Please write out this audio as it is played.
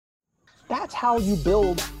that's how you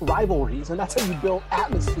build rivalries, and that's how you build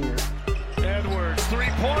atmosphere. Edwards,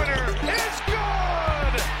 three-pointer, it's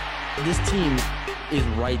good! This team is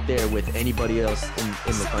right there with anybody else in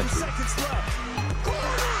the country.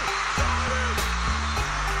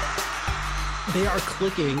 They are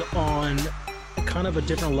clicking on kind of a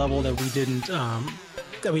different level that we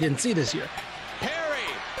didn't see this year. Perry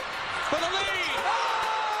for the lead!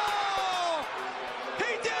 Oh!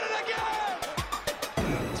 He did it again!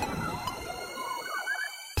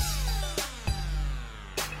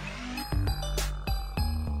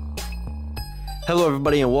 Hello,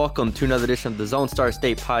 everybody, and welcome to another edition of the Zone Star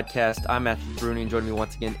State podcast. I'm Matthew Bruni, and joining me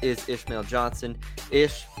once again is Ishmael Johnson.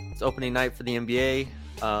 Ish, it's opening night for the NBA.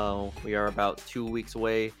 We are about 2 weeks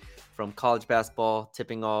away from college basketball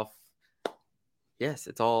tipping off. Yes,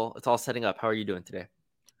 it's all setting up. How are you doing today?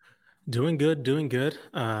 Doing good.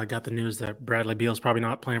 I got the news that Bradley Beal's probably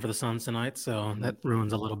not playing for the Suns tonight, so that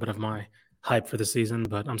ruins a little bit of my hype for the season,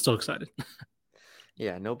 but I'm still excited.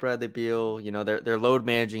 Yeah, no Bradley Beal. You know, they're load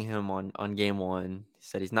managing him on game one. He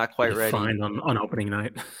said he's not quite ready. Fine on opening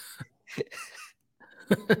night.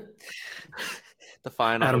 The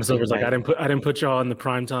fine. Adam Silver's like, I didn't put y'all in the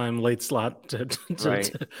primetime late slot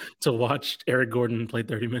to watch Eric Gordon play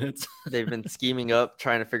 30 minutes. They've been scheming up,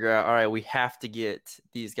 trying to figure out, all right, we have to get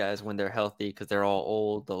these guys when they're healthy because they're all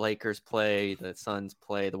old. The Lakers play, the Suns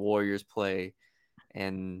play, the Warriors play,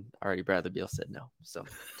 and already Bradley Beal said no. So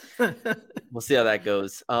we'll see how that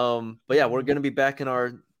goes. But yeah, we're going to be back in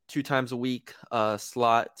our 2 times a week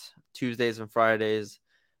slot, Tuesdays and Fridays.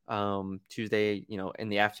 Tuesday, in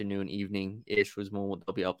the afternoon, evening-ish was when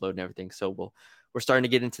they'll be uploading everything. So we're starting to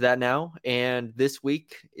get into that now. And this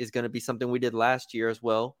week is going to be something we did last year as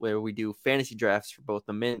well, where we do fantasy drafts for both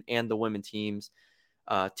the men and the women teams.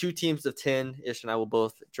 2 teams of 10. Ish and I will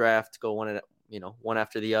both draft, go one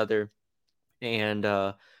after the other. And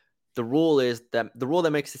the rule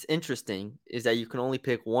that makes this interesting is that you can only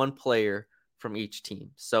pick one player from each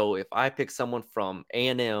team. So if I pick someone from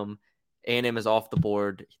A&M is off the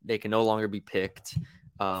board. They can no longer be picked.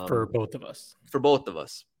 For both of us.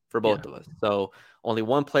 So only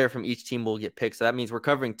one player from each team will get picked. So that means we're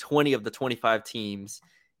covering 20 of the 25 teams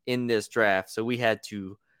in this draft. So we had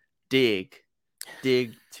to dig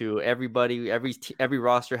to everybody. Every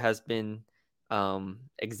roster has been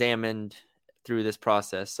examined through this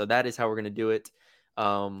process. So that is how we're going to do it.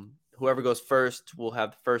 Whoever goes first will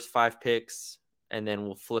have the first 5 picks, and then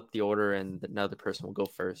we'll flip the order, and another person will go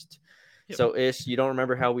first. Yep. So, Ish, you don't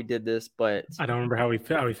remember how we did this, but I don't remember how we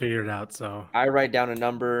figured it out. So I write down a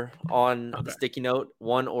number on the sticky note,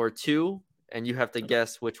 1 or 2, and you have to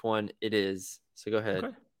guess which one it is. So go ahead.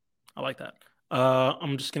 Okay. I like that.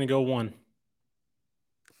 I'm just gonna go 1.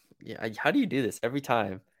 Yeah. How do you do this every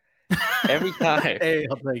time? Every time. Hey,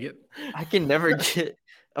 I'll take it. I can never get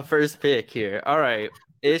a first pick here. All right.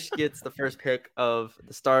 Ish gets the first pick of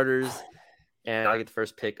the starters, and I get the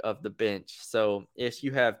first pick of the bench. So, Ish,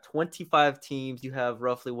 you have 25 teams. You have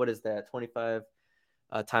roughly, what is that? 25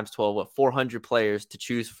 times 12, 400 players to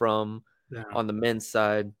choose from on the men's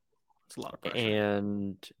side. It's a lot of pressure.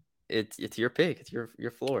 And it's your pick. It's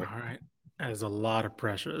your floor. All right. There's a lot of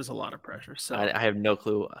pressure. So I have no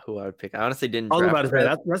clue who I would pick. I honestly didn't. I was about to say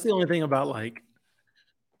that's the only thing about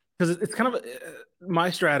because it's kind of my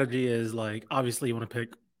strategy is obviously you want to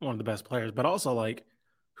pick one of the best players, but also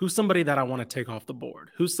who's somebody that I want to take off the board?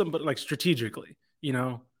 Who's somebody strategically,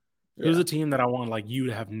 who's a team that I want you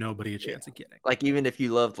to have nobody a chance of getting? Even if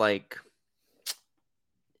you loved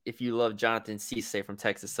if you love Jonathan Cisse from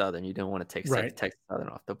Texas Southern, you don't want to take Texas Southern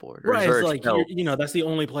off the board. Or it's that's the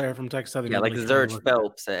only player from Texas Southern. Yeah, like Zurch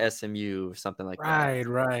Phelps at SMU or something like that.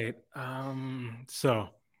 Right. So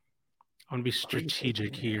I'm gonna be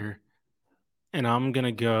strategic here, and I'm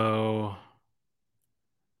gonna go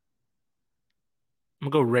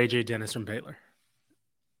Ray J. Dennis from Baylor.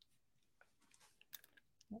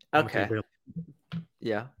 Okay.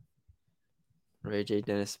 Yeah. Ray J.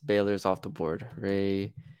 Dennis, Baylor's off the board.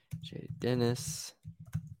 Ray J. Dennis.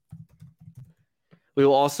 We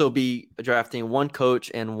will also be drafting 1 coach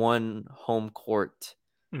and 1 home court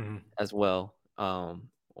as well.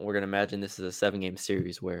 We're going to imagine this is a 7-game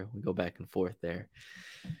series where we go back and forth there.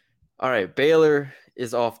 All right, Baylor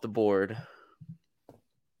is off the board.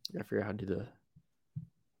 I gotta figure out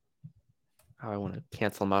how I want to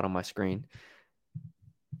cancel them out on my screen.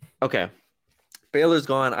 Okay. Baylor's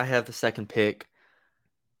gone. I have the second pick.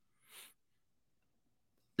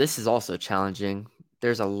 This is also challenging.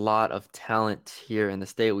 There's a lot of talent here in the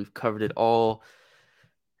state. We've covered it all.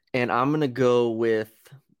 And I'm going to go with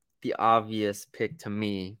the obvious pick to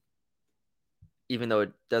me, even though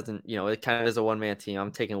it doesn't, it kind of is a one-man team.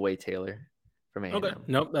 I'm taking Wade Taylor from A&M. Okay.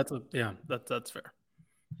 Nope. That's fair.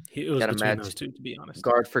 It was Gotta between match those two, to be honest.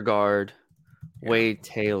 guard for guard. Yeah. Wade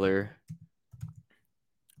Taylor.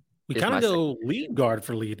 We is kind my of go lead guard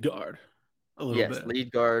for lead guard a little Yes, bit.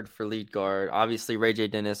 lead guard for lead guard. Obviously, Ray J.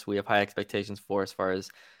 Dennis, we have high expectations for as far as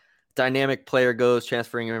dynamic player goes,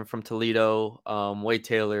 transferring him from Toledo. Wade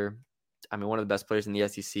Taylor, I mean, one of the best players in the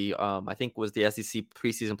SEC. I think was the SEC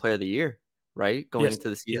preseason player of the year, right? Going into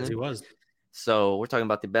the season. Yes, he was. So we're talking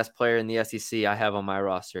about the best player in the SEC I have on my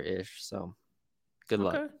roster-ish. So good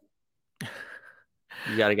luck.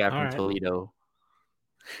 You got a guy from Toledo.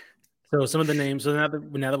 So some of the names, so now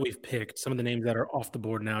that we've picked some of the names that are off the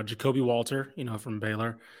board now, Jacoby Walter, from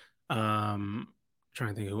Baylor. Trying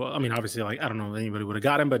to think who. I mean, obviously, like I don't know if anybody would have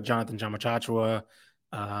got him, but Jonathan Jamachachua,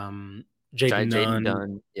 Jaden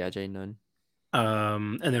Nunn. Yeah, Jaden Nunn.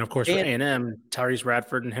 And then of course for A&M, Tyrese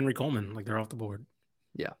Radford and Henry Coleman, like they're off the board.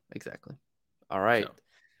 Yeah, exactly. All right,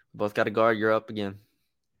 both got a guard. You're up again.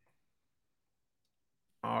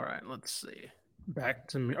 All right, let's see. Back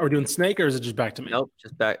to me. Are we doing snake or is it just back to me? Nope,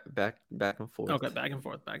 just back and forth. Okay, back and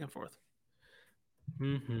forth.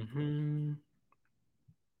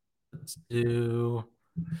 Let's do.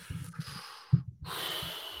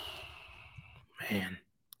 Man,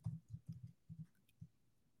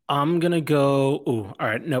 I'm gonna go. All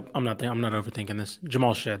right. Nope, I'm not overthinking this.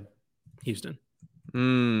 Jamal Shed, Houston.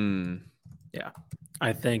 Yeah,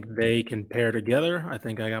 I think they can pair together. I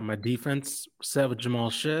think I got my defense set with Jamal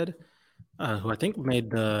Shed, who I think made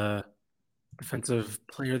the Defensive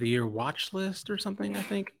Player of the Year watch list or something, I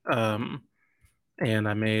think. And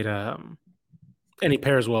I made and he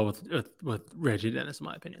pairs well with Reggie Dennis, in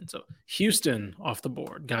my opinion. So Houston off the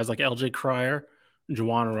board. Guys like LJ Cryer,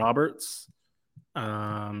 Juwan Roberts,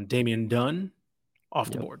 Damian Dunn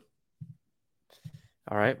off the board.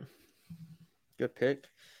 All right. Good pick.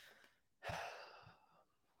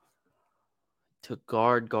 To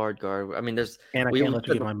guard. I mean, there's and I can't let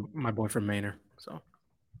you get my boy from Manor. So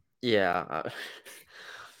yeah.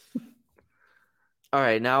 All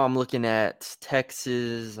right, now I'm looking at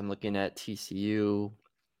Texas. I'm looking at TCU.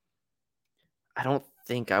 I don't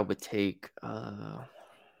think I would take. Do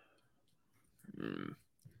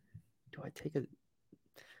I take a?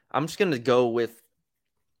 I'm just gonna go with.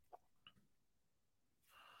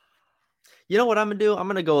 You know what I'm gonna do? I'm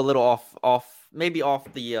gonna go a little maybe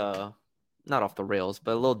off the not off the rails,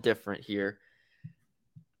 but a little different here.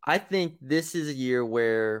 I think this is a year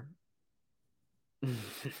where I'm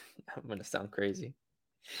gonna sound crazy.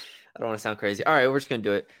 I don't want to sound crazy. All right, we're just gonna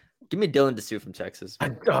do it. Give me Dylan Dessou from Texas.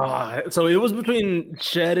 So it was between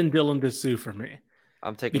Shed and Dylan Dessou for me.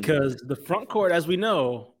 I'm taking because the front court, as we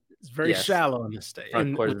know, is very shallow in the state.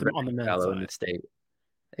 Front court is on the men's shallow side. in the state.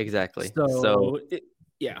 Exactly. So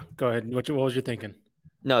go ahead. What was you thinking?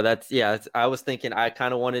 No, I was thinking I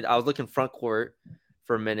was looking front court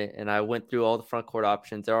for a minute, and I went through all the front court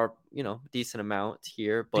options. There are decent amount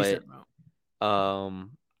here, but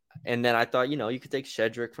and then I thought you could take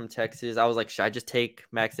Shedrick from Texas. I was like, should I just take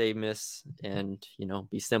Max Amos and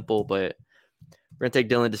be simple? But we're gonna take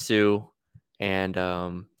Dylan Dessou and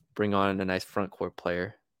bring on a nice front court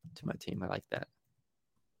player to my team. I like that.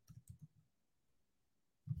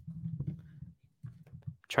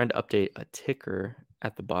 Trying to update a ticker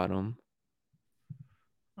at the bottom.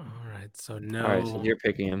 All right, so no. All right, so you're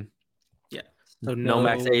picking him. Yeah. So no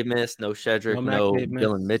Max Amos, no Shedrick, no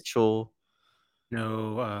Dylan Mitchell,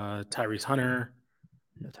 no Tyrese Hunter.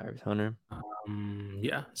 No Tyrese Hunter.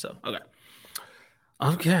 Yeah. So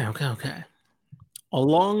okay.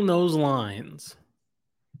 Along those lines,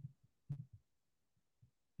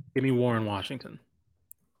 give me Warren Washington.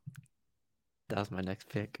 That was my next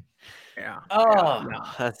pick. Yeah. Oh, no.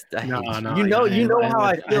 You know how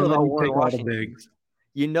I feel about Warren Washington.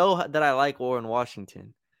 You know that I like Warren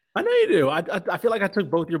Washington. I know you do. I feel like I took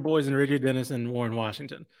both your boys in Reggie Dennis and Warren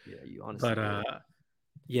Washington. Yeah, you honestly. But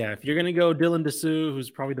yeah, if you're gonna go Dylan Dessou, who's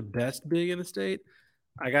probably the best big in the state,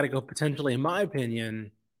 I got to go potentially, in my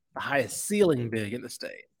opinion, the highest ceiling big in the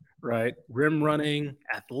state. Right, rim running,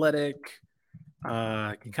 athletic.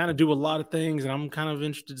 Can kind of do a lot of things, and I'm kind of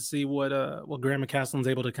interested to see what Graham McCaslin's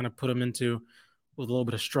able to kind of put him into with a little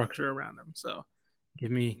bit of structure around him. So, give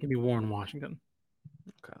me Warren Washington.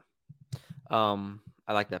 Okay.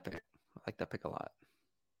 I like that pick. I like that pick a lot.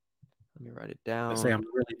 Let me write it down. I say I'm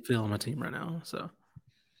really feeling my team right now. So,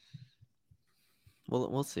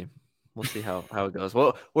 we'll see. We'll see how it goes.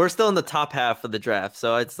 Well, we're still in the top half of the draft,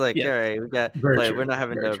 so it's like all right, we got. We're not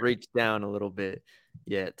having to reach down a little bit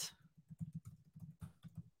yet.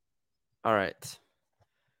 All right.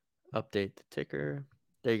 Update the ticker.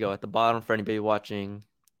 There you go at the bottom for anybody watching.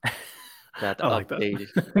 Got the I like that.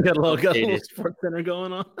 updated. got a little updated. Sports Center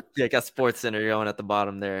going on. Yeah, got Sports Center going at the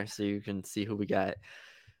bottom there, so you can see who we got.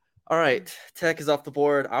 All right, Tech is off the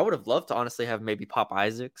board. I would have loved to honestly have maybe Pop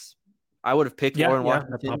Isaacs. I would have picked Warren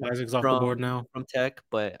Washington Pop Isaac's off the board now from Tech,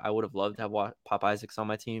 but I would have loved to have Pop Isaacs on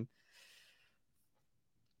my team.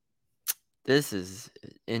 This is an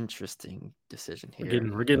interesting decision here.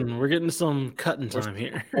 We're getting some cutting time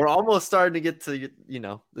here. We're almost starting to get to,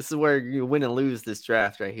 this is where you win and lose this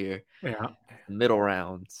draft right here. Yeah. Middle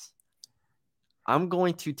rounds. I'm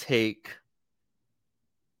going to take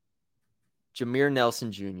Jameer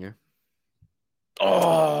Nelson Jr.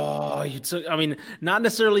 Oh, you took, not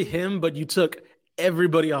necessarily him, but you took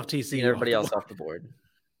everybody off TCU. Everybody else off the board.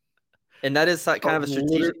 And that is kind of a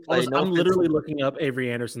strategic play. I'm literally looking up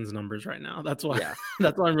Avery Anderson's numbers right now. That's why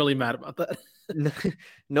that's why I'm really mad about that.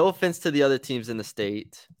 No offense to the other teams in the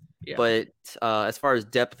state. Yeah. But as far as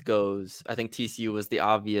depth goes, I think TCU was the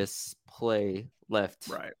obvious play left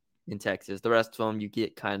in Texas. The rest of them, you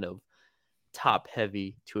get kind of top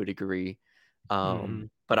heavy to a degree.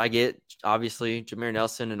 But I get, obviously, Jameer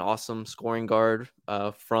Nelson, an awesome scoring guard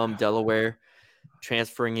from Delaware,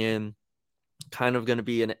 transferring in, kind of going to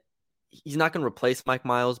be he's not going to replace Mike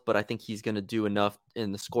Miles, but I think he's going to do enough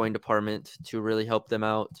in the scoring department to really help them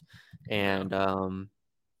out. And,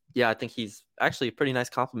 I think he's actually a pretty nice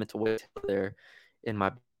compliment to Wade there in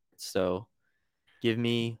my – so give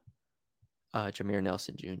me Jameer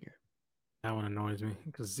Nelson Jr. That one annoys me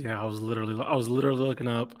because, I was literally looking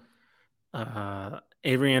up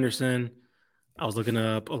Avery Anderson. I was looking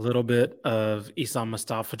up a little bit of Isam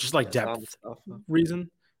Mustafa, just like depth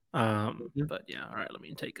reason. But all right, let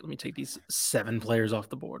me take these 7 players off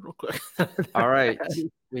the board real quick. All right.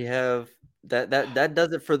 We have that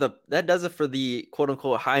does it for the quote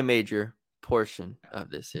unquote high major portion of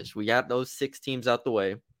this ish. We got those 6 teams out the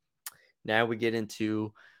way. Now we get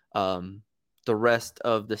into the rest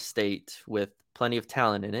of the state with plenty of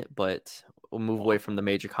talent in it, but we'll move away from the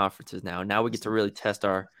major conferences now. Now we get to really test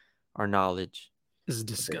our knowledge. This is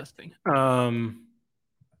disgusting.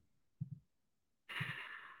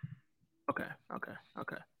 Okay.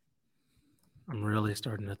 I'm really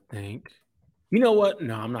starting to think. You know what?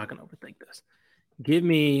 No, I'm not going to overthink this. Give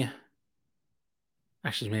me.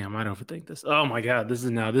 Actually, man, I might overthink this. Oh my God, this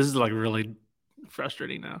is like really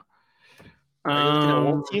frustrating now. Are you looking at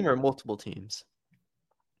one team or multiple teams?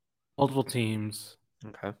 Multiple teams.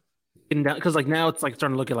 Okay. Because now it's like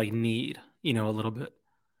starting to look at like need, a little bit.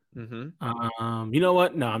 Mm-hmm. You know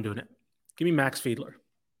what? No, I'm doing it. Give me Max Fiedler.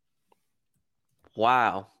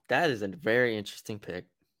 Wow, that is a very interesting pick.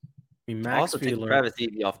 Max also Fiedler. Took Travis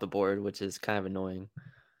Eby off the board, which is kind of annoying.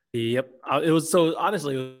 Yep, it was so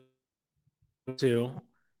honestly too.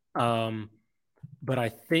 But I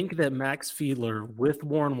think that Max Fiedler with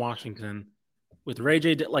Warren Washington, with Ray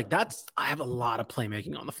J, I have a lot of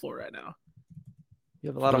playmaking on the floor right now. You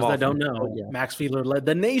have a lot of those that don't know. Yeah. Max Fiedler led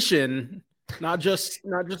the nation, not just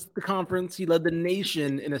the conference. He led the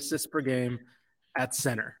nation in assists per game at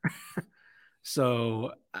center.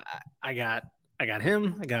 So I got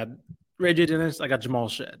him. I got Ray J Dennis. I got Jamal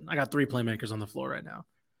Shed. I got 3 playmakers on the floor right now.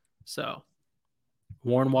 So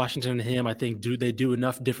Warren Washington and him, I think, they do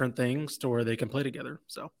enough different things to where they can play together.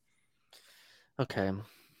 So, okay,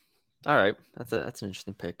 all right, that's an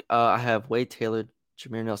interesting pick. I have Wade Taylor,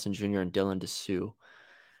 Jameer Nelson Jr., and Dylan Dessou.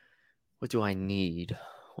 What do I need?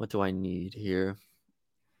 Here?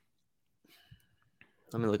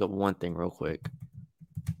 Let me look up one thing real quick.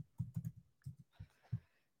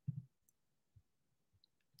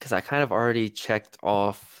 Because I kind of already checked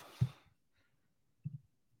off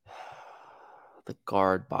the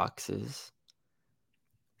guard boxes.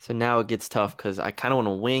 So now it gets tough because I kind of want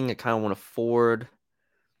to wing. I kind of want to forward.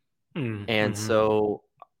 And so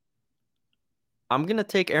I'm going to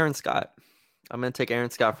take Aaron Scott. I'm going to take Aaron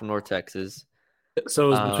Scott from North Texas. So it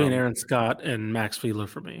was between Aaron Scott and Max Fiedler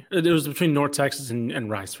for me. It was between North Texas and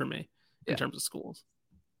Rice for me in terms of schools.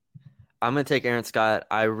 I'm going to take Aaron Scott.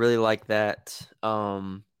 I really like that.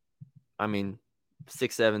 6'7",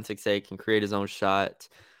 6'8", can create his own shot,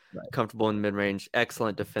 comfortable in the mid-range,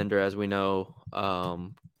 excellent defender, as we know.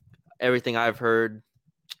 Everything I've heard,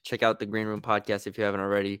 check out the Green Room podcast if you haven't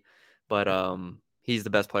already. But he's the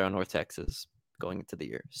best player on North Texas going into the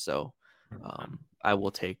year. So I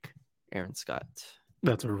will take Aaron Scott.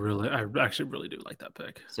 I actually really do like that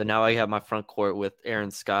pick. So now I have my front court with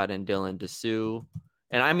Aaron Scott and Dylan Dessou.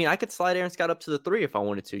 And I could slide Aaron Scott up to the 3 if I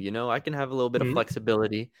wanted to. I can have a little bit of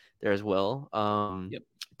flexibility there as well.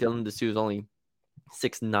 Dylan Dessou is only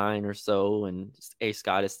 6'9" or so, and A.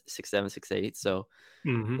 Scott is 6'7", 6'8". So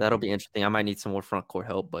that'll be interesting. I might need some more front court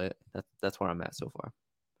help, but that's where I'm at so far.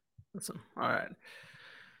 Awesome. All right.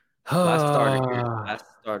 Last starter here. Last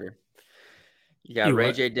starter. You got You Ray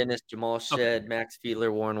what? J. Dennis, Jamal Shed, Okay. Max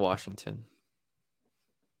Fiedler, Warren Washington.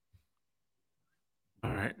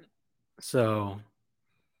 All right. So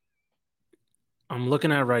I'm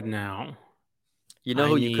looking at right now. You know I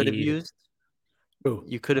who you could have need. used? Oh,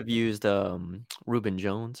 You could have used Reuben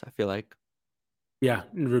Jones, I feel like. yeah,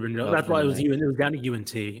 Ruben Jones. That would That's have been why a it was nice. even. It was down to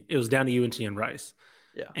UNT. It was down to UNT and Rice.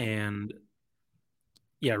 Yeah. And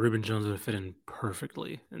yeah, Ruben Jones would fit in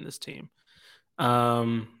perfectly in this team.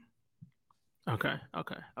 Okay.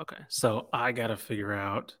 So I gotta figure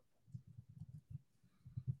out.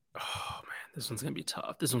 Oh man, this one's gonna be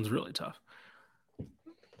tough. This one's really tough.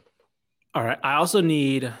 All right. I also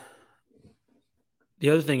need. The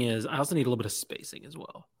other thing is, I also need a little bit of spacing as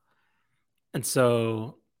well. And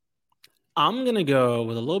so I'm gonna go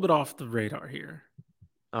with a little bit off the radar here.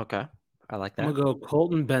 Okay. I like I'm that. gonna go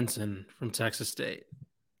Colton Benson from Texas State.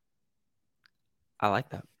 I like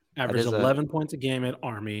that. That Averaged is 11 points a game at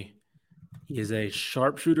Army. He is a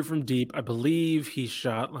sharpshooter from deep. I believe he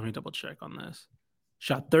shot, let me double check on this.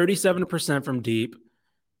 Shot 37% from deep,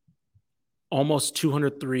 almost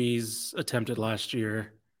 200 threes attempted last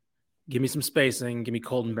year. Give me some spacing. Give me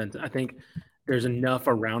Colton Benson. I think there's enough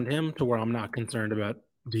around him to where I'm not concerned about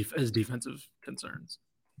his defensive concerns.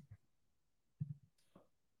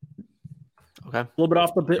 okay. A little bit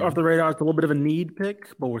off the radar. It's a little bit of a need pick,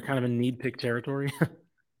 but we're kind of in need pick territory.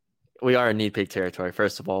 We are in need pick territory,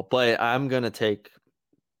 first of all, but I'm gonna take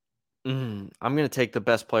the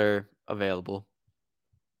best player available.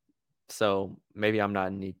 So maybe I'm not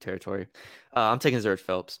in need territory. I'm taking Zurich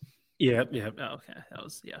Phelps. Yeah. Oh, okay. That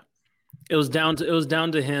was It was down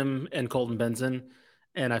to him and Colton Benson,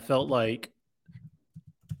 and I felt like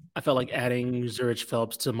adding Zurich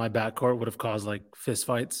Phelps to my backcourt would have caused like fist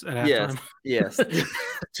fights at halftime. Yes.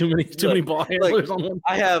 too many ball handlers on one.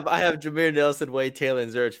 I have Jameer Nelson, Wade Taylor,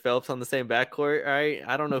 and Zurich Phelps on the same backcourt. All right.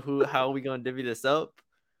 I don't know how are we gonna divvy this up.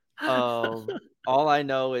 All I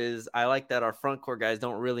know is I like that our front court guys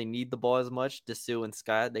don't really need the ball as much. Dessou and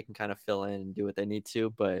Scott, they can kind of fill in and do what they need to.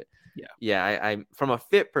 But I from a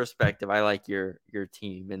fit perspective, I like your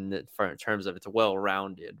team in terms of it's well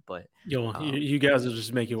rounded. But you guys will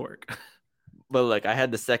just make it work. But look, I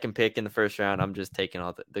had the second pick in the first round. I'm just taking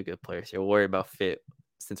all the good players here. We'll worry about fit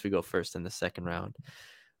since we go first in the second round.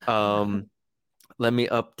 Let me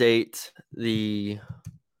update the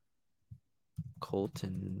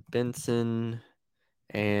Colton Benson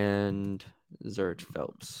and Zurich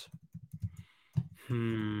Phelps.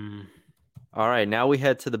 All right, now we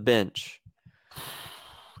head to the bench.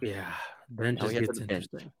 Yeah, bench just gets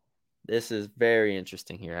interesting. Bench. This is very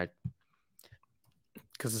interesting here.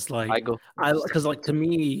 Because it's like because to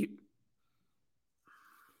me,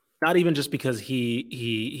 not even just because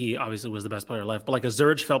he obviously was the best player left, but like a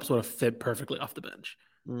Zurich Phelps would have fit perfectly off the bench,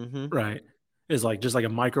 right? Is like just like a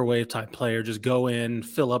microwave type player. Just go in,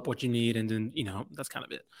 fill up what you need, and then that's kind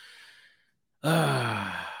of it.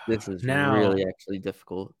 This is now really actually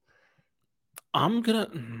difficult. I'm gonna.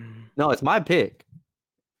 No, it's my pick.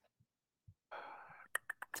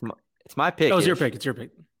 It's my pick. Oh, it's your pick. It's your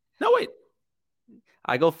pick. No, wait.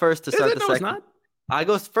 I go first to start the second. It's not. I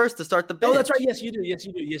go first to start the bench. Oh, that's right. Yes, you do. Yes,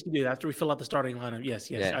 you do. Yes, you do. After we fill out the starting lineup. Yes.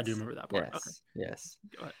 I do remember that part. Yes. Okay. Yes.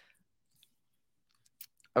 Go ahead.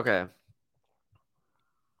 Okay.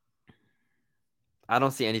 I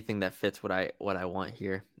don't see anything that fits what I want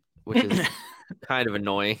here, which is kind of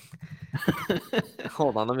annoying.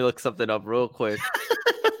 Hold on, let me look something up real quick.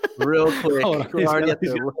 We're already at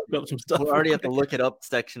the look it up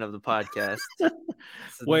section of the podcast.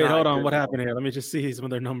 Wait, hold on. What happened here? Let me just see some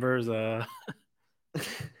of their numbers. I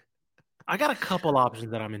got a couple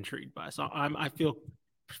options that I'm intrigued by, so I feel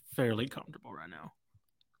fairly comfortable right now.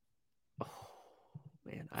 Oh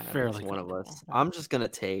man, I have one of us. I'm just gonna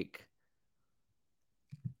take.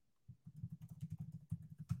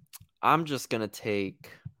 How tall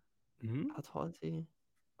is he?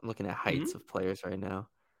 I'm looking at heights of players right now.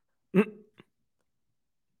 I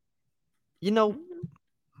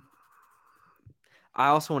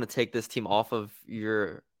also want to take this team off of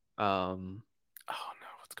your oh no,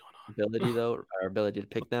 what's going on? Ability though, our ability to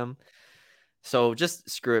pick them. So just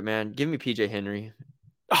screw it, man. Give me PJ Henry.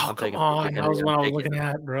 Oh, come on. That was what I was looking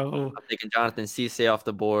at, bro. I'm taking Jonathan Cisse off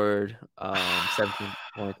the board. 17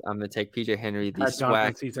 points. I'm going to take PJ Henry, the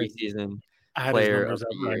SWAC preseason player of the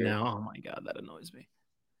year. Right now. Oh, my God. That annoys me.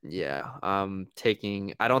 Yeah. I don't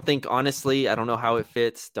know how it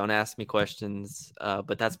fits. Don't ask me questions.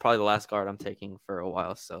 But that's probably the last guard I'm taking for a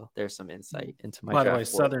while. So there's some insight into my draft. By the way,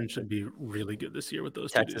 Southern should be really good this year with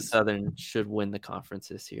those two dudes. Texas Southern should win the conference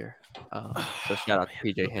this year. So shout out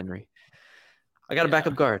to PJ Henry. I got a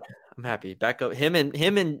backup guard. I'm happy. Back up him and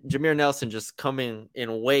Jameer Nelson just coming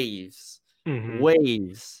in waves. Mhm.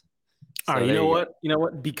 Waves. All So right, you there know you what? You know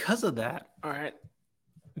what? Because of that,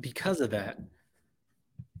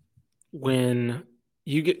 when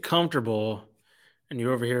you get comfortable and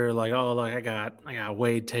you're over here like, oh, like I got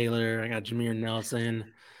Wade Taylor, I got Jameer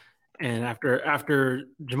Nelson, and after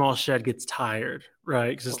Jamal Shed gets tired, right?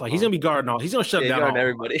 Because it's like he's gonna be guarding all, he's gonna shut down all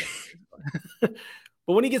everybody. But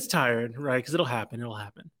when he gets tired, right? Because it'll happen.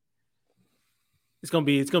 It's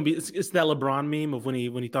that LeBron meme of when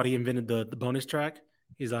he thought he invented the bonus track.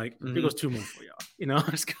 He's like, here goes 2 more for y'all. You know,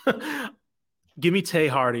 give me Tay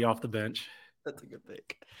Hardy off the bench. That's a good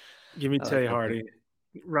pick. Give me Tay Hardy.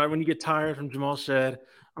 Right when you get tired from Jamal Shed,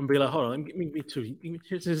 I'm gonna be like, hold on, give me two.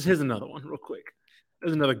 Here's another one, real quick.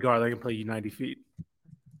 There's another guard that can play you 90 feet.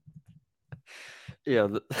 Yeah,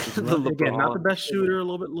 again, not the best shooter, a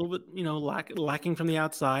little bit, lacking from the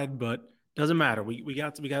outside, but doesn't matter. We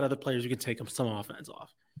got other players who can take some offense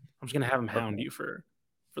off. I'm just gonna have him hound you for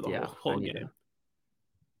the whole game.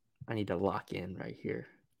 I need to lock in right here.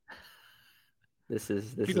 This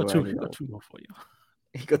is where I need 2 more for you.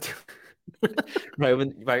 You go 2.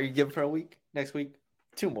 right, you give him for a week. Next week,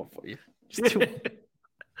 2 more for you. Just 2.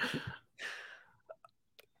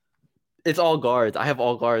 It's all guards. I have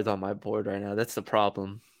all guards on my board right now. That's the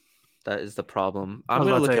problem. That is the problem. I'm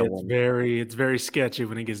gonna look at one. It's very sketchy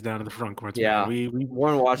when it gets down to the front court. Yeah,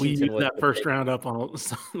 Warren Washington. We used that first round up on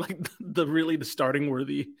like the starting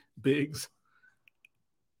worthy bigs.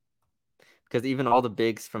 Because even all the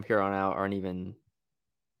bigs from here on out aren't even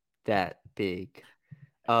that big.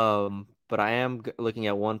 But I am looking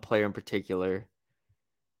at one player in particular.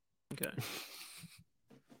 Okay.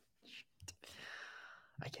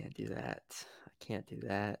 I can't do that.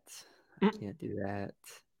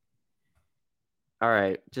 All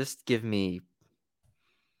right, just give me.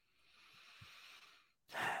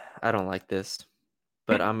 I don't like this,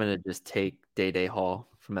 but I'm gonna just take Day Hall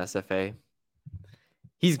from SFA.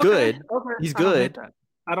 He's good. Okay. He's good.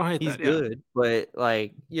 I don't hate that. He's good, but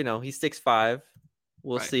he's 6'5".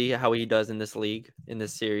 We'll see how he does in this league, in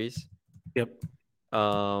this series. Yep.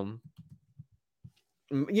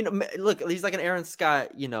 Look, he's like an Aaron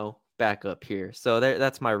Scott, backup here. So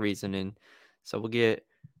that's my reasoning. So we'll get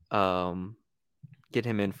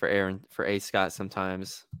him in for A Scott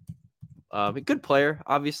sometimes. A good player,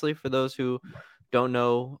 obviously, for those who don't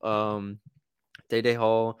know. Day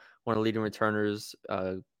Hall, one of the leading returners,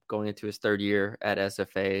 going into his 3rd year at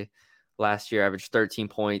SFA. Last year, averaged 13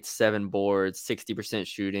 points, 7 boards, 60%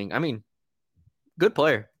 shooting. I mean, good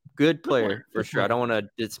player for sure. I don't want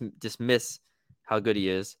to dismiss how good he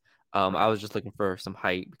is. I was just looking for some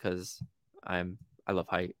height because I love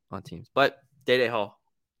height on teams. But Day Hall,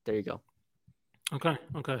 there you go. Okay.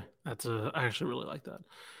 That's I actually really like that.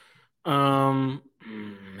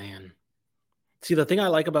 Man. See, the thing I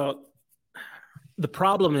like about the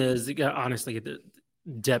problem is, honestly, the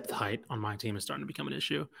depth height on my team is starting to become an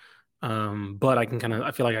issue. But I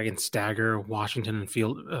feel like I can stagger Washington and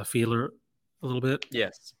Fiedler a little bit.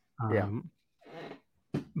 Yes. Yeah.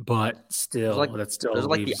 But still, that's still those are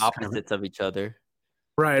like the opposites of each other.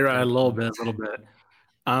 Right. A little bit. So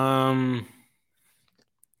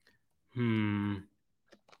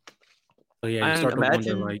yeah, you start to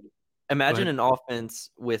wonder, like, imagine an offense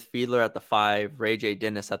with Fiedler at the 5, Ray J.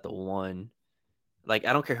 Dennis at the 1. Like,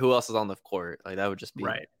 I don't care who else is on the court. Like, that would just be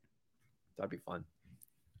right. That'd be fun.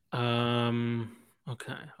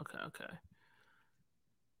 Okay.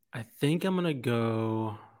 I think I'm gonna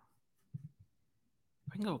go.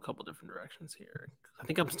 I can go a couple different directions here. I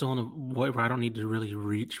think I'm still in a way where I don't need to really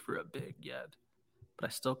reach for a big yet, but I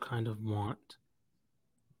still kind of want.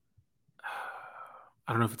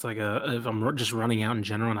 I don't know if it's like if I'm just running out in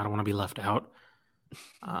general and I don't want to be left out.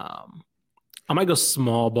 I might go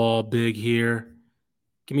small ball, big here.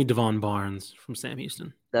 Give me Devon Barnes from Sam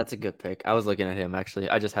Houston. That's a good pick. I was looking at him, actually.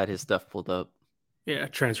 I just had his stuff pulled up. Yeah,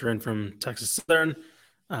 transfer in from Texas Southern.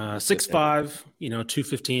 6'5",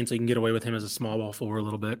 215, so you can get away with him as a small ball forward a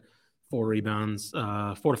little bit. 4 rebounds,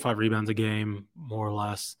 4 to 5 rebounds a game, more or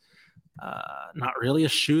less. Not really a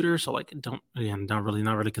shooter, so not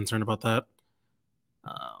really concerned about that.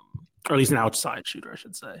 Or at least an outside shooter, I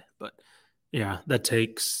should say. But yeah,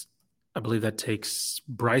 I believe that takes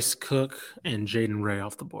Bryce Cook and Jaden Ray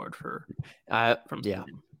off the board from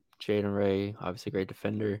Jaden Ray, obviously a great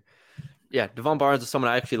defender. Yeah, Devon Barnes is someone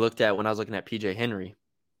I actually looked at when I was looking at PJ Henry.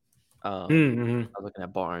 I was looking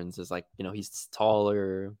at Barnes as he's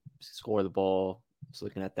taller, score the ball. I was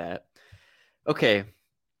looking at that. Okay.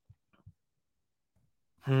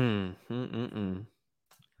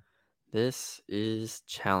 This is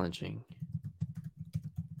challenging.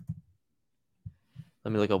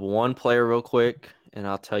 Let me look up one player real quick, and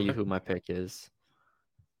I'll tell you who my pick is.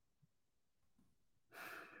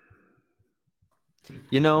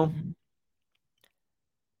 You know,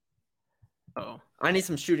 I need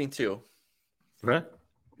some shooting too. Okay.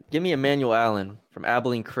 Give me Emmanuel Allen from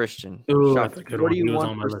Abilene Christian. Ooh, Shot that's a good one. He was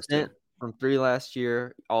on my list, too. 41% from three last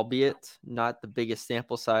year, albeit not the biggest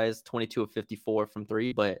sample size, 22 of 54 from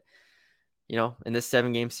three. But, you know, in this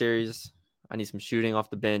 7-game series, I need some shooting off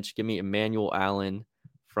the bench. Give me Emmanuel Allen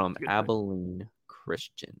from Abilene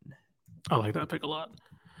Christian. I like that pick a lot.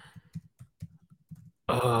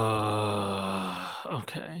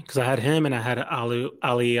 Okay, because I had him and I had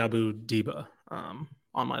Ali Abu Diba on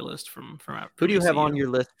my list from Who do you have ACU. on your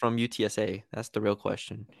list from UTSA? That's the real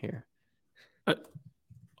question here. I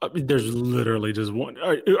mean, there's literally just one.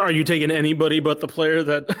 Are you taking anybody but the player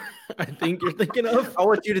that I think you're thinking of? I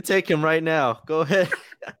want you to take him right now. Go ahead.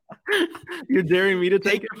 You're daring me to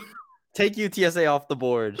take him? Take UTSA off the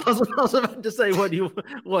board. I was about to say, what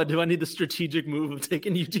do I need the strategic move of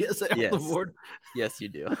taking UTSA off the board? Yes, you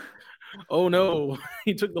do. Oh no,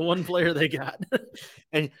 he took the one player they got.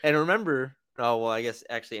 and remember, oh well, I guess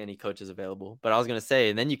actually any coach is available. But I was gonna say,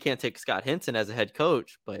 and then you can't take Scott Henson as a head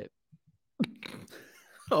coach, but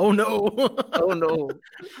oh no. Oh no.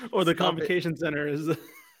 Or the convocation center is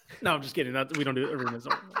no, I'm just kidding. We don't do arenas.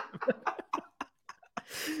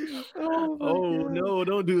 Oh no,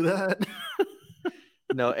 don't do that.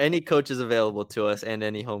 No, any coach is available to us and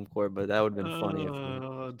any home court, but that would have been funny.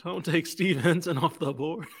 Don't take Steve Henson off the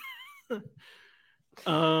board.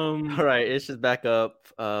 All right, it's just back up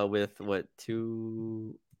with what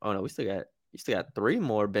 2? Oh no, you still got 3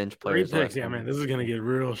 more bench players. 3 picks, yeah, man. This is gonna get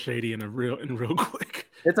real shady and real quick.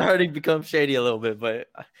 It's already become shady a little bit, but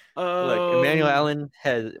look, Emmanuel Allen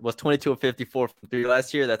was 22 of 54 from 3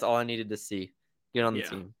 last year. That's all I needed to see. Get on the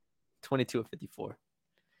team. 22 of 54.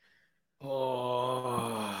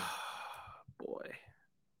 Oh boy.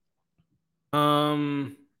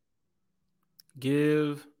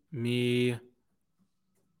 Give me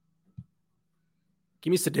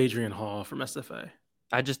Sadadrian Hall from SFA.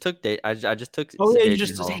 I just took I just took. Oh yeah, you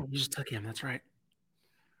just took him. That's right.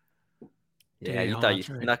 Yeah, you thought you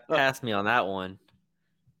snuck past me on that one.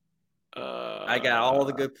 I got all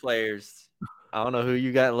the good players. I don't know who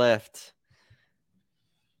you got left.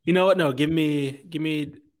 You know what? No, give me.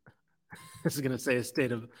 This is gonna say a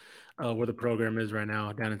state of where the program is right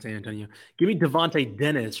now down in San Antonio. Give me Devontae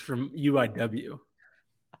Dennis from UIW.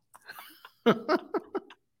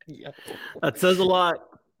 Yeah. That says a lot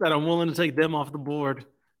that I'm willing to take them off the board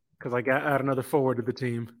because I got add another forward to the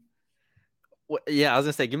team. Well, yeah, I was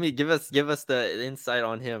gonna say, give us the insight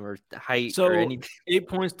on him or height or anything. 8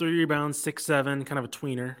 points, 3 rebounds, 6'7", kind of a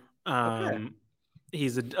tweener. Okay.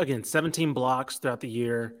 He's again 17 blocks throughout the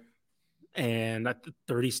year, and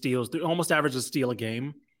 30 steals. Almost average a steal a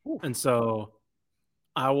game. Ooh. And so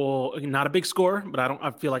I will not a big scorer, but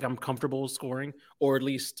I feel like I'm comfortable scoring, or at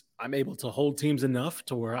least I'm able to hold teams enough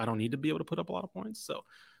to where I don't need to be able to put up a lot of points. So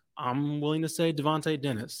I'm willing to say Devontae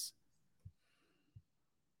Dennis.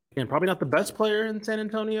 And probably not the best player in San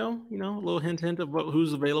Antonio, a little hint of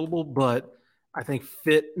who's available, but I think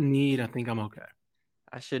fit need, I think I'm okay.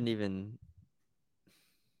 I shouldn't even.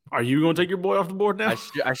 Are you going to take your boy off the board now?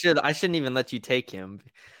 I shouldn't even let you take him,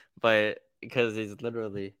 but because he's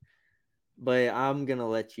literally. But I'm gonna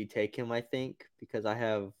let you take him, I think, because I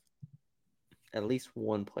have at least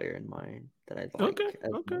one player in mind that I'd like. Okay.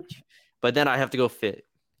 Much. But then I have to go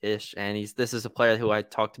fit-ish, and this is a player who I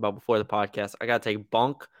talked about before the podcast. I gotta take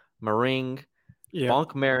Bonk Maring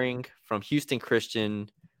from Houston Christian,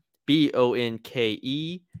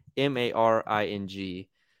 Bonkemaring.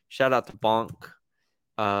 Shout out to Bonk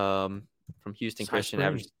from Houston Christian,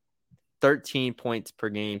 averaged 13 points per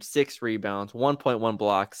game, 6 rebounds, 1.1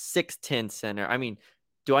 blocks, 6'10" center. I mean,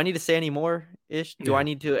 do I need to say any more ish? Do I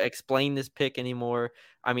need to explain this pick anymore?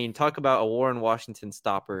 I mean, talk about a Warren Washington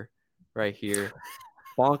stopper right here.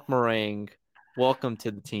 Bonk Meringue, welcome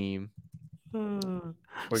to the team.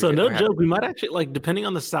 So no joke, we might actually, depending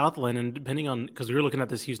on the Southland and depending on, because we were looking at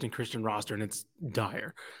this Houston Christian roster and it's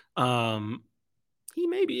dire. He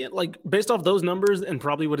may be in, based off those numbers and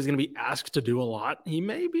probably what he's going to be asked to do a lot, he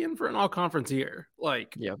may be in for an all-conference year.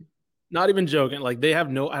 Not even joking. I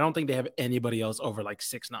don't think they have anybody else over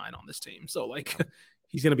 6'9" on this team. So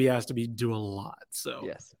he's going to be asked to do a lot. So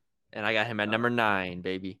yes, and I got him at number 9,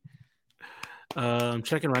 baby. I'm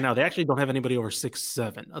checking right now. They actually don't have anybody over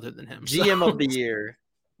 6'7" other than him. GM of the year.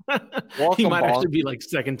 He might actually be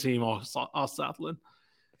second team all Southland.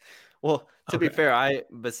 Well, to be fair,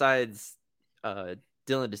 besides Dylan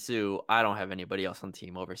DeSue, I don't have anybody else on the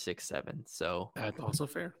team over 6'7". So that's also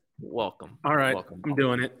fair. Welcome. All right, Welcome. I'm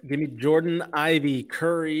doing it. Give me Jordan Ivy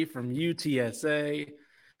Curry from UTSA,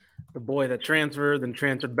 the boy that transferred, then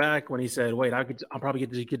transferred back when he said, "Wait, I'll probably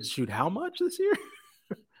get to shoot how much this year?"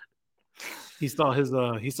 he saw his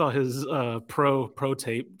pro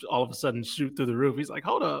tape all of a sudden shoot through the roof. He's like,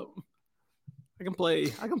 "Hold up, I can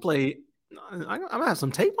play. I'm gonna have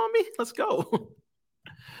some tape on me. Let's go."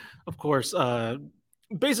 Of course,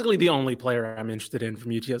 basically the only player I'm interested in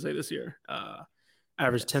from UTSA this year.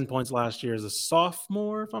 Averaged 10 points last year as a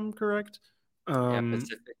sophomore, if I'm correct.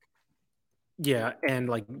 Pacific. Yeah, and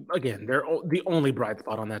like again, they're the only bright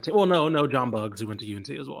spot on that team. Well, no, John Buggs, who went to UNC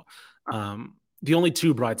as well. The only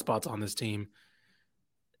two bright spots on this team.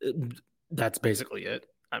 That's basically it.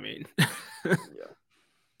 I mean,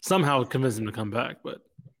 somehow convinced him to come back, but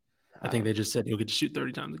I think they just said he'll get to shoot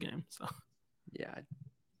 30 times a game. So yeah,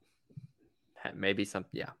 maybe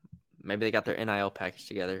maybe they got their NIL package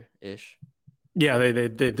together ish. Yeah, they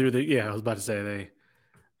threw the. Yeah, I was about to say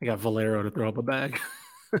they got Valero to throw up a bag.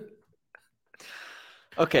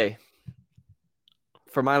 Okay.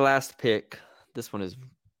 For my last pick, this one is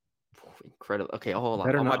incredible. Okay, hold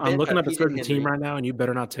on. I'm looking at a certain team right now, and you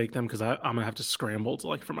better not take them because I'm gonna have to scramble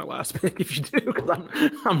to for my last pick if you do, because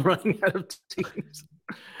I'm running out of teams.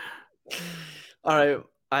 All right,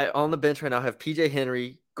 I on the bench right now have PJ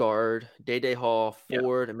Henry, guard, Day Hall,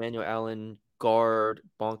 forward, Emmanuel Allen, guard,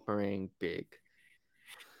 Bonk Meringue, big.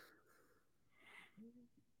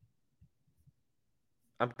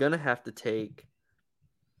 I'm gonna have to take.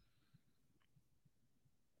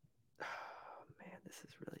 Oh, man, this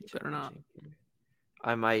is really better not.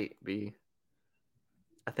 I might be.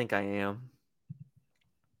 I think I am.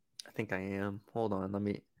 Hold on, let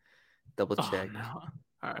me double check. Oh, no.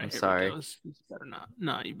 All right, I'm sorry. You better not.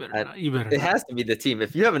 No, you better not. You better. It has to be the team.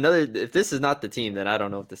 If this is not the team, then I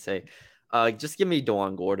don't know what to say. Just give me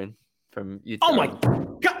DeJuan Gordon from UT. Oh my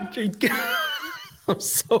God! I'm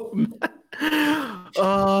so mad.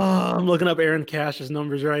 Oh, I'm looking up Aaron Cash's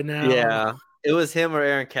numbers right now. Yeah, it was him or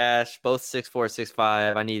Aaron Cash, both 6'4",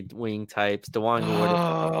 6'5". I need wing types. DeJuan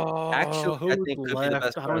Gordon. Actually, I think could be the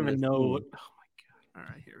best. I don't even know. Oh my God! All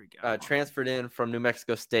right, here we go. Transferred in from New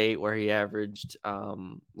Mexico State, where he averaged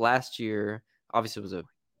last year. Obviously, it was a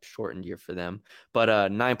shortened year for them, but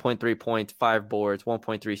 9.3 points, 5 boards,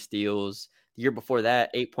 1.3 steals. The year before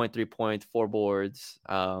that, 8.3 points, 4 boards.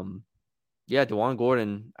 Yeah, DeJuan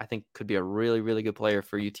Gordon, I think, could be a really, really good player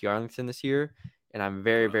for UT Arlington this year. And I'm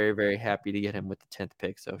very, very, very happy to get him with the 10th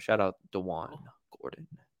pick. So shout out DeJuan Gordon.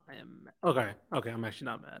 I am okay. I'm actually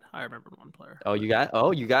not mad. I remember one player. You got.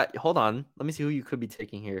 Hold on. Let me see who you could be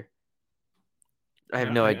taking here. I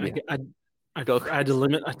have no idea. I had to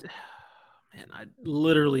limit. I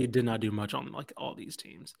literally did not do much on all these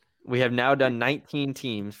teams. We have now done 19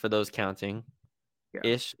 teams for those counting. Yeah.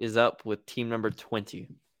 Ish is up with team number 20.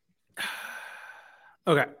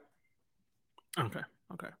 Okay.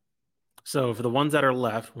 So for the ones that are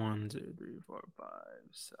left, 1, 2, 3, 4, 5,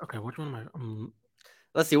 6. Okay, which one am I?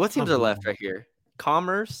 Let's see. What teams are left right here?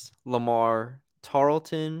 Commerce, Lamar,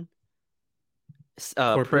 Tarleton,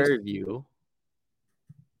 Prairie View.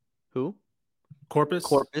 Who? Corpus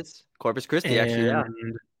Christi, actually, yeah.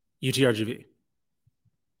 UTRGV.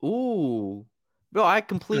 Ooh. Bro, I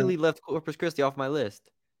completely left Corpus Christi off my list.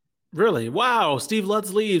 Really? Wow. Steve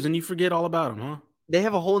Lutz leaves and you forget all about him, huh? They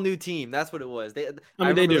have a whole new team. That's what it was. They do.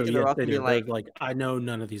 Yes, they do. Like, I know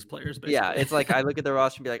none of these players, basically. Yeah, it's like I look at the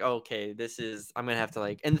roster and be like, oh, okay, I'm going to have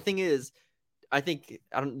to and the thing is, I think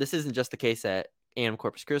this isn't just the case at A&M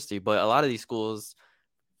Corpus Christi, but a lot of these schools,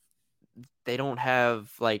 they don't have,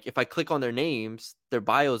 if I click on their names, their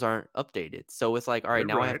bios aren't updated. So it's like, all right,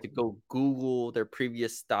 now I have to go Google their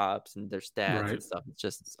previous stops and their stats and stuff. It's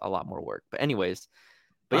just a lot more work. But anyways,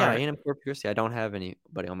 A&M Corpus Christi, I don't have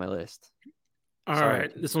anybody on my list. All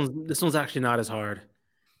right, this one's actually not as hard.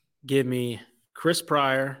 Give me Chris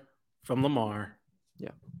Pryor from Lamar. Yeah,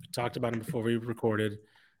 we talked about him before we recorded.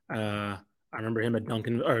 I remember him at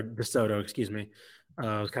DeSoto. Excuse me.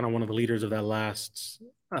 Was kind of one of the leaders of that last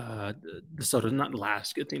DeSoto, not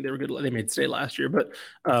last good team. They were good. They made state last year, but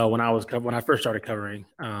when I first started covering,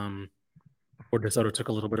 before DeSoto took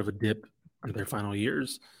a little bit of a dip under their final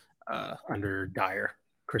years under Dyer,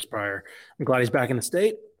 Chris Pryor. I'm glad he's back in the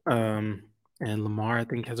state. And Lamar, I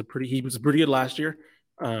think, he was pretty good last year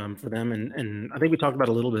for them. And I think we talked about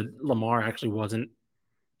it a little bit. Lamar actually wasn't.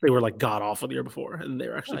 They were god awful the year before, and they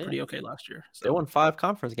were actually pretty okay last year. So. They won 5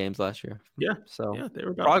 conference games last year. Yeah. So they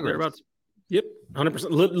were progress. Yep, 100%.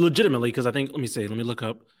 Legitimately, because I think, let me look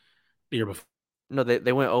up the year before. No,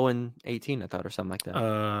 they went 0-18, I thought, or something like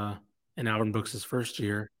that. In Alvin Brooks' first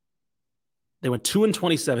year. They went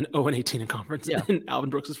 2-27, 0-18 in conference in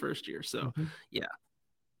Alvin Brooks' first year. So, yeah.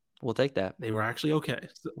 We'll take that. They were actually okay.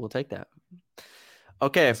 So, We'll take that.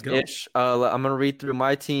 Okay, let's go. Ish. I'm gonna read through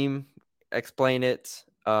my team, explain it,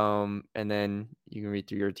 and then you can read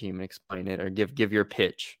through your team and explain it, or give your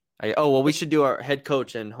pitch. We should do our head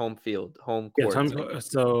coach and home Yes, court.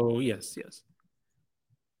 so yes.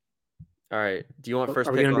 All right. Do you want first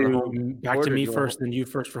Are we pick gonna on the do home back court, to or do me you want? first, then you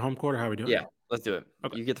first for home court, or how are we doing? Yeah, let's do it.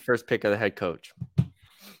 Okay. You get the first pick of the head coach.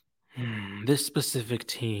 This specific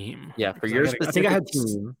team. Yeah, for Because your I think I specific had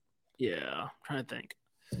team, Yeah, I'm trying to think.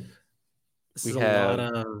 This we is a have.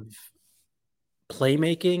 lot of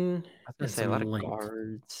playmaking I was gonna and say a lot some of length.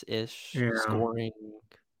 guards-ish Yeah. scoring.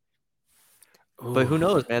 Ooh, But who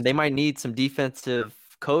knows, man? They might need some defensive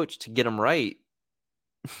coach to get them right.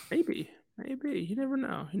 Maybe. You never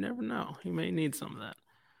know. You may need some of that.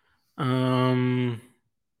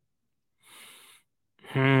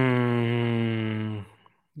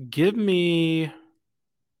 Give me. Am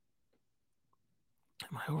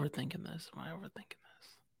I overthinking this?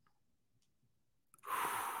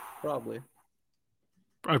 Probably.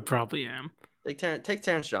 I probably am. Take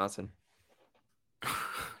Terrence Johnson.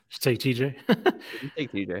 Just take TJ. You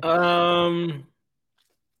take TJ.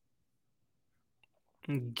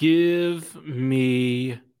 Give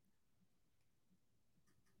me.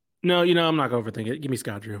 No, I'm not gonna overthink it. Give me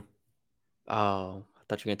Scott Drew. Oh, I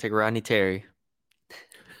thought you were gonna take Rodney Terry.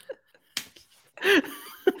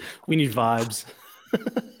 We need vibes.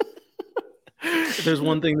 If there's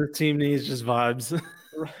one thing this team needs, just vibes.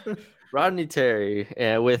 Rodney Terry,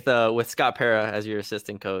 with Scott Pera as your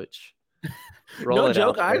assistant coach. No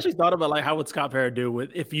joke. I actually thought about how would Scott Pera do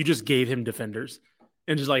if you just gave him defenders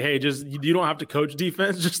and just hey, you don't have to coach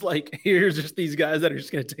defense. Just here's just these guys that are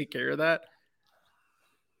just gonna take care of that.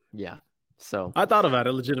 Yeah. So I thought about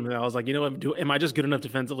it legitimately. I was like, you know what? Am I just good enough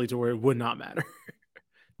defensively to where it would not matter?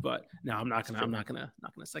 But no, I'm not gonna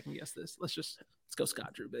second guess this. Let's go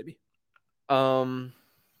Scott Drew, baby. For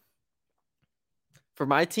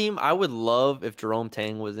my team, I would love if Jerome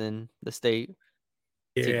Tang was in the state.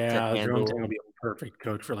 Yeah, Jerome Tang would be a perfect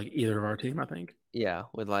coach for either of our team, I think. Yeah,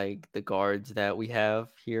 with the guards that we have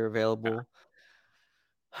here available.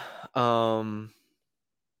 I'm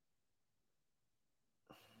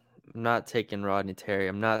not taking Rodney Terry.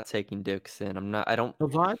 I'm not taking Dixon. No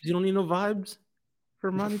vibes. You don't need no vibes for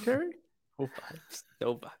Rodney Terry. No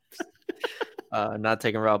vibes. Not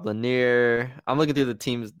taking Rob Lanier. I'm looking through the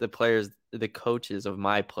teams, the players, the coaches of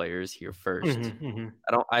my players here first. Mm-hmm.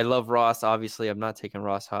 I love Ross. Obviously, I'm not taking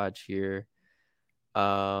Ross Hodge here.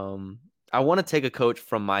 I want to take a coach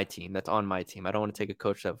from my team that's on my team. I don't want to take a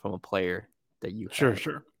coach from a player that you have.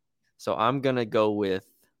 Sure. So I'm gonna go with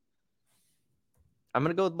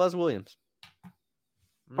Buzz Williams.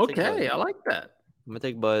 Okay, I like that. I'm gonna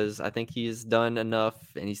take Buzz. I think he's done enough,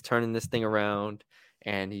 and he's turning this thing around,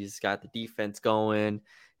 and he's got the defense going.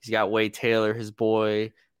 He's got Wade Taylor, his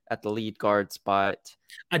boy, at the lead guard spot.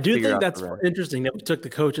 I do think that's interesting that we took the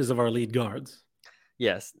coaches of our lead guards.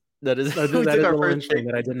 Yes, that is a little interesting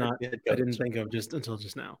that I didn't think of until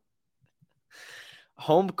just now.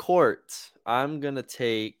 Home court. I'm gonna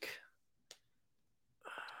take.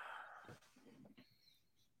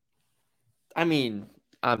 I'm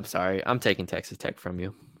sorry. I'm taking Texas Tech from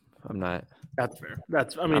you. I'm not. That's fair.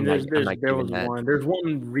 There's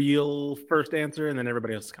one real first answer, and then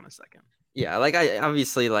everybody else is kind of second. Yeah, I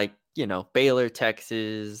obviously Baylor,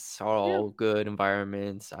 Texas are all good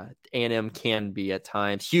environments. A&M can be at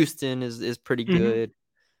times. Houston is pretty good.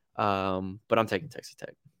 But I'm taking Texas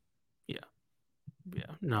Tech. Yeah.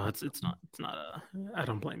 No, it's not. I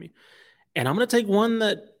don't blame you. And I'm gonna take one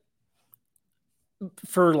that,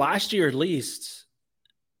 for last year at least,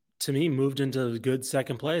 to me moved into good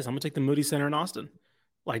second place. I'm gonna take the Moody Center in Austin.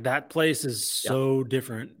 That place is so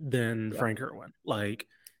different than Frank Irwin.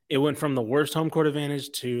 It went from the worst home court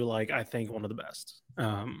advantage to I think one of the best.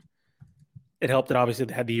 It helped that obviously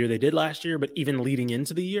they had the year they did last year, but even leading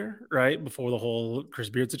into the year, right before the whole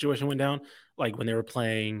Chris Beard situation went down, when they were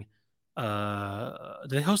playing,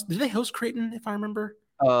 did they host Creighton, if I remember?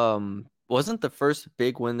 Wasn't the first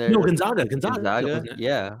big win there? No, Gonzaga.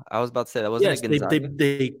 Yeah, I was about to say that wasn't Gonzaga.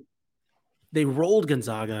 They rolled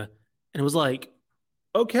Gonzaga, and it was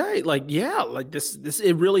okay, this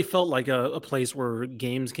it really felt like a place where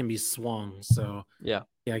games can be swung. So yeah,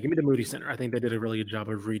 give me the Moody Center. I think they did a really good job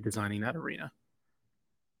of redesigning that arena.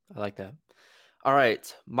 I like that. All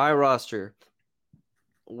right, my roster: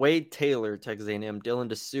 Wade Taylor, Texas A&M; Dylan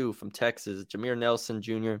DeSue from Texas; Jameer Nelson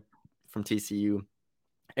Jr. from TCU;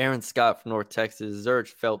 Aaron Scott from North Texas; Zurich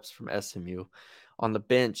Phelps from SMU. On the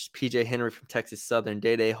bench, PJ Henry from Texas Southern,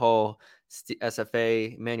 Day Hall,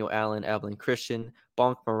 SFA, Emmanuel Allen, Abilene Christian,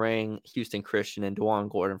 Bonk Meringue, Houston Christian, and DeJuan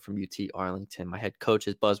Gordon from UT Arlington. My head coach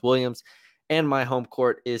is Buzz Williams, and my home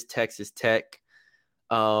court is Texas Tech.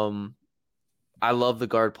 I love the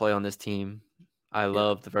guard play on this team. I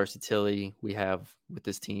love the versatility we have with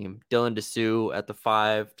this team. Dylan Dessou at the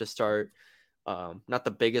 5 to start. Not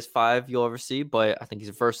the biggest 5 you'll ever see, but I think he's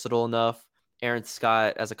versatile enough. Aaron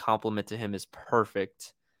Scott as a compliment to him is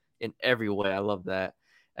perfect in every way. I love that.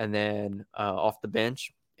 And then off the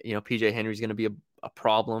bench, PJ Henry's going to be a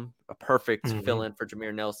problem, a perfect fill-in for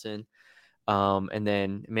Jameer Nelson. And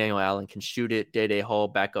then Emmanuel Allen can shoot it. Day Hall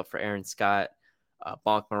back up for Aaron Scott.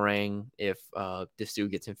 Bonk Meringue if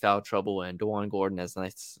Dessou gets in foul trouble, and DeJuan Gordon as a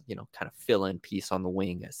nice, kind of fill-in piece on the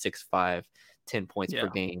wing at 6'5", 10 points per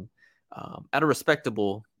game. At a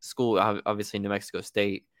respectable school, obviously New Mexico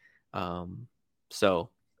State. So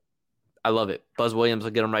I love it. Buzz Williams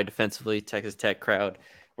will get them right defensively. Texas Tech crowd.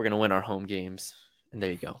 We're going to win our home games. And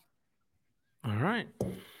there you go. All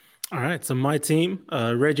right. So my team,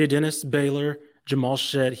 Ray J. Dennis, Baylor, Jamal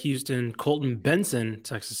Shedd, Houston, Colton Benson,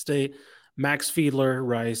 Texas State, Max Fiedler,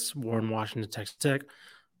 Rice, Warren Washington, Texas Tech.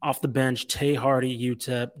 Off the bench, Tay Hardy,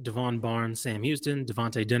 UTEP, Devon Barnes, Sam Houston,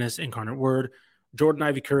 Devontae Dennis, Incarnate Word, Jordan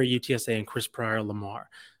Ivy Curry, UTSA, and Chris Pryor, Lamar.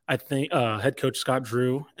 I think head coach Scott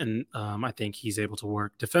Drew, and I think he's able to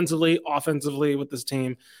work defensively, offensively with this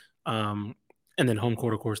team. And then home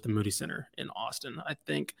court, of course, the Moody Center in Austin, I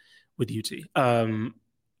think, with UT.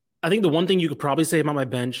 I think the one thing you could probably say about my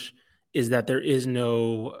bench is that there is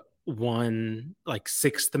no one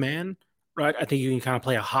sixth man, right? I think you can kind of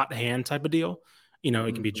play a hot hand type of deal. It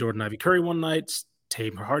can be Jordan Ivy Curry one night. Tay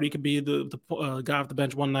Hardy could be the guy off the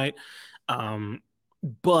bench one night.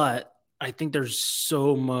 But I think there's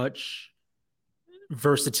so much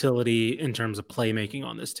versatility in terms of playmaking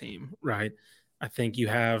on this team, right? I think you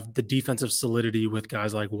have the defensive solidity with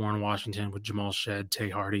guys like Warren Washington, with Jamal Shedd, Tay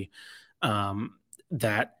Hardy,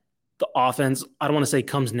 that the offense, I don't want to say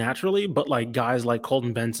comes naturally, but guys like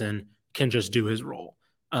Colton Benson can just do his role.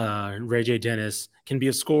 Ray J. Dennis can be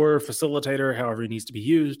a scorer, facilitator, however he needs to be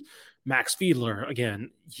used. Max Fiedler,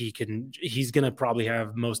 again, he's going to probably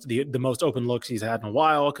have the most open looks he's had in a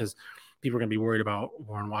while because people are going to be worried about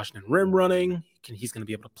Warren Washington rim running. He's going to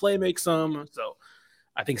be able to play make some. So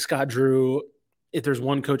I think Scott Drew, if there's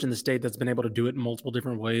one coach in the state that's been able to do it in multiple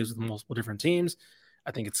different ways with multiple different teams,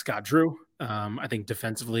 I think it's Scott Drew. I think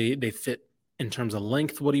defensively they fit in terms of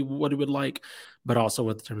length what he would like, but also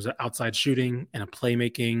in terms of outside shooting and a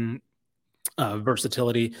playmaking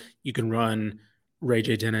versatility. You can run Ray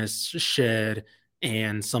J. Dennis, Shedd,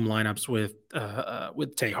 and some lineups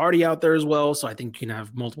with Tay Hardy out there as well. So I think you can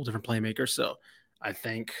have multiple different playmakers. So I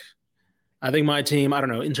think my team, I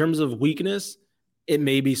don't know, in terms of weakness, it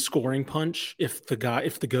may be scoring punch if the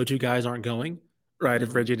go-to guys aren't going, right?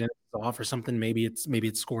 If Ray J. Dennis is off or something, maybe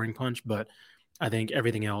it's scoring punch, but I think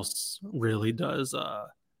everything else really does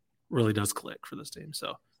click for this team.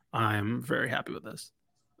 So I'm very happy with this.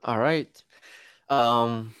 All right.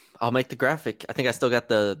 I'll make the graphic. I think I still got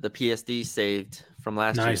the PSD saved from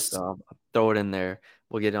last year, so I'll throw it in there.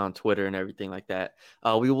 We'll get it on Twitter and everything like that.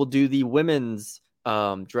 We will do the women's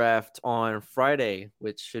draft on Friday,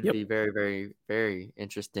 which should be very, very, very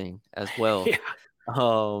interesting as well.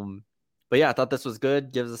 But yeah, I thought this was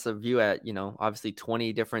good. Gives us a view at, obviously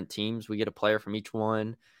 20 different teams. We get a player from each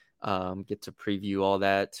one, get to preview all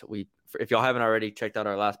that. If y'all haven't already checked out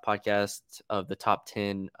our last podcast of the top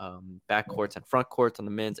 10 backcourts and front courts on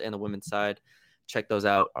the men's and the women's side, check those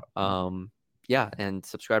out. And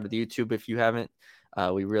subscribe to the YouTube if you haven't.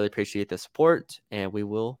 We really appreciate the support, and we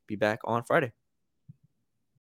will be back on Friday.